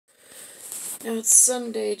Now it's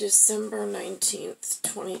Sunday, December 19th,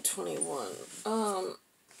 2021.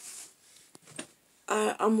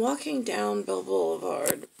 I'm walking down Bell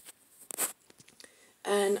Boulevard,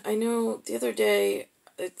 and I know the other day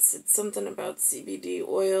it's something about CBD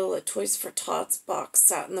oil. A Toys-For-Tots box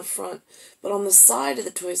sat in the front, but on the side of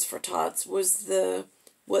the Toys-For-Tots was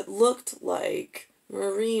what looked like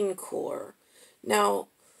Marine Corps. Now,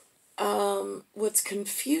 what's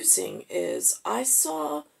confusing is I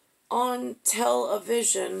saw on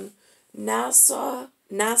television Nassau,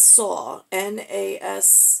 Nassau,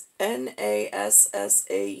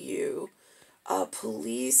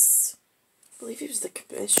 police, I believe he was the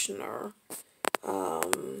commissioner.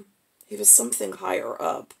 He was something higher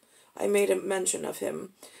up. I made a mention of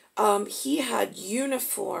him. He had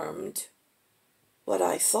uniformed what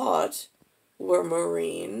I thought were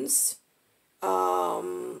Marines,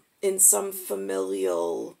 in some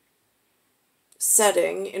familial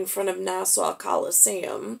setting in front of Nassau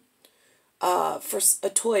Coliseum, for a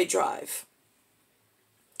toy drive.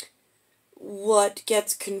 What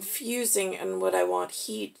gets confusing, and what I want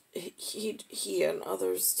he and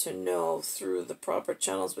others to know through the proper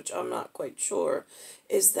channels, which I'm not quite sure,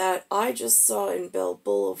 is that I just saw in Bell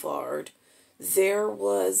Boulevard there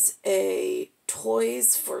was a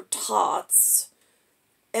Toys-For-Tots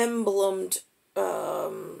emblemed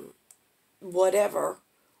whatever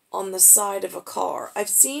on the side of a car. I've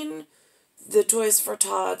seen the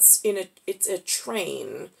Toys-For-Tots it's a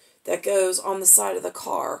train that goes on the side of the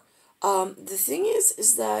car. The thing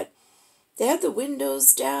is that they had the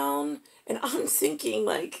windows down, and I'm thinking,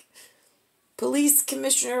 like, police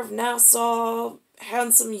commissioner of Nassau,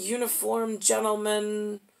 handsome uniformed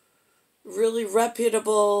gentleman, really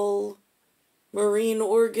reputable Marine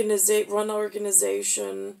run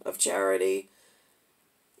organization of charity.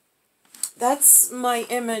 That's my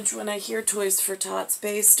image when I hear Toys-For-Tots,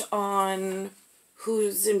 based on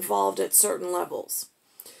who's involved at certain levels.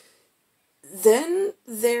 Then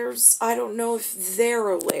I don't know if they're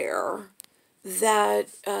aware that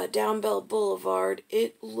down Bell Boulevard,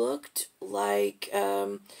 it looked like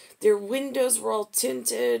their windows were all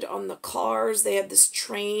tinted on the cars. They had this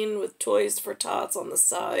train with Toys-For-Tots on the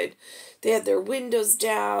side. They had their windows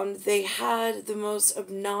down. They had the most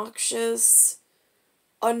obnoxious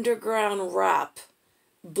underground rap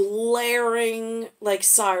blaring like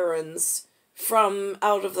sirens from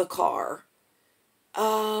out of the car.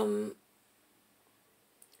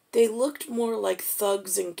 They looked more like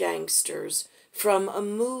thugs and gangsters from a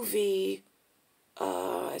movie,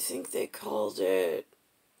 I think they called it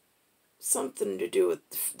something to do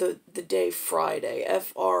with the day Friday,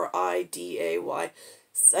 Friday.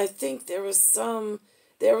 I think there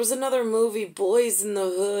was another movie, Boys in the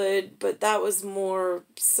Hood, but that was more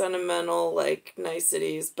sentimental, like,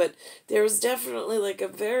 niceties. But there was definitely, like, a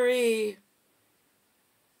very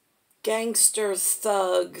gangster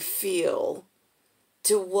thug feel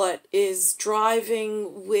to what is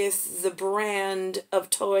driving with the brand of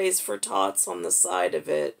Toys-For-Tots on the side of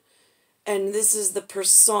it. And this is the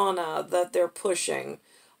persona that they're pushing.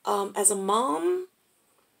 As a mom,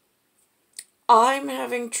 I'm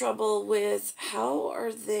having trouble with how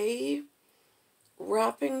are they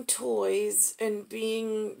wrapping toys and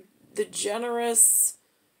being the generous,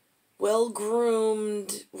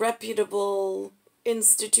 well-groomed, reputable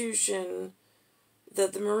institution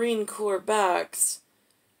that the Marine Corps backs,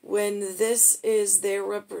 when this is their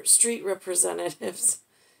street representatives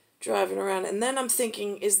driving around. And then I'm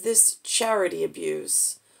thinking, is this charity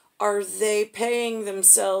abuse? Are they paying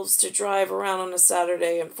themselves to drive around on a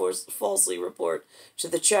Saturday and falsely report to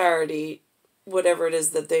the charity whatever it is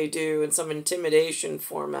that they do in some intimidation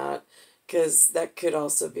format? Because that could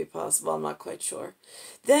also be possible. I'm not quite sure.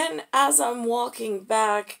 Then, as I'm walking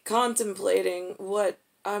back, contemplating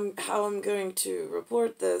how I'm going to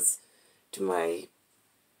report this to my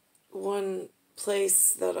one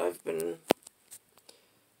place that I've been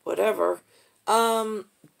whatever,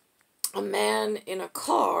 a man in a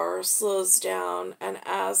car slows down and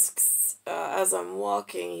asks, as I'm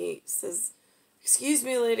walking, he says, "Excuse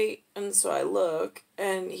me, lady." And so I look,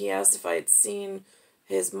 and he asked if I had seen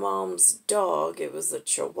his mom's dog. It was a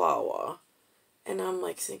Chihuahua. And I'm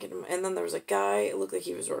like thinking, and then there was a guy, it looked like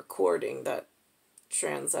he was recording that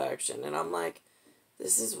transaction, and I'm like,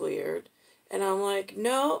 this is weird. And I'm like,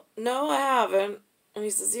 no, I haven't. And he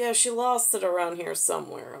says, yeah, she lost it around here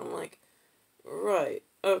somewhere. I'm like, right,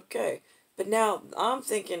 okay. But now I'm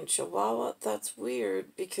thinking, Chihuahua, that's weird,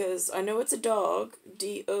 because I know it's a dog,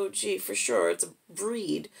 D-O-G for sure. It's a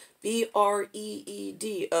breed,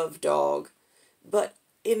 B-R-E-E-D of dog. But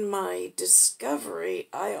in my discovery,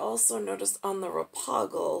 I also noticed on the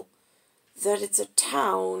Rapoggle that it's a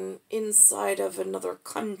town inside of another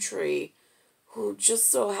country who just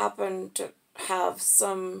so happen to have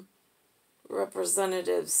some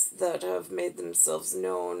representatives that have made themselves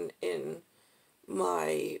known in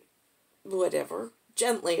my whatever.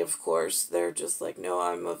 Gently, of course. They're just like, no,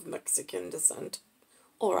 I'm of Mexican descent.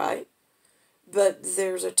 Alright. But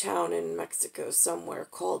there's a town in Mexico somewhere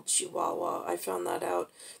called Chihuahua. I found that out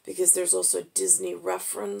because there's also a Disney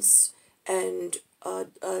reference and a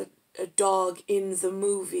dog in the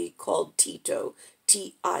movie called Tito.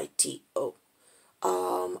 Tito.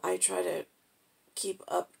 I try to keep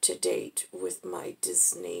up to date with my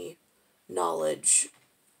Disney knowledge,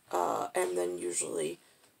 and then usually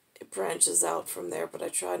it branches out from there, but I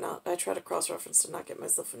try to cross-reference to not get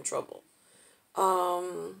myself in trouble.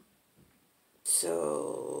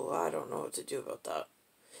 So I don't know what to do about that.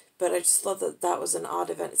 But I just thought that that was an odd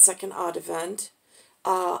event. Second odd event.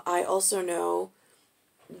 I also know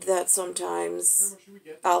that sometimes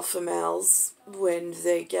alpha males, when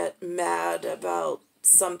they get mad about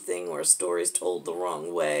something or a story is told the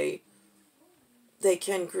wrong way, they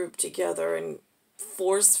can group together and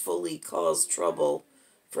forcefully cause trouble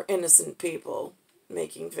for innocent people,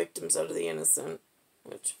 making victims out of the innocent,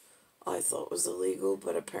 which I thought was illegal,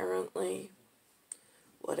 but apparently,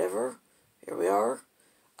 whatever. Here we are.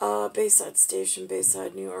 Bayside Station,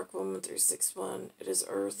 Bayside, New York, 11361. It is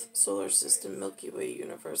Earth, Solar System, Milky Way,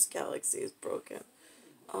 Universe, Galaxy is broken.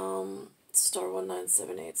 Star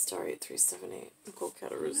 1978, Star 8378. Nicole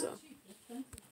Cattaruzza.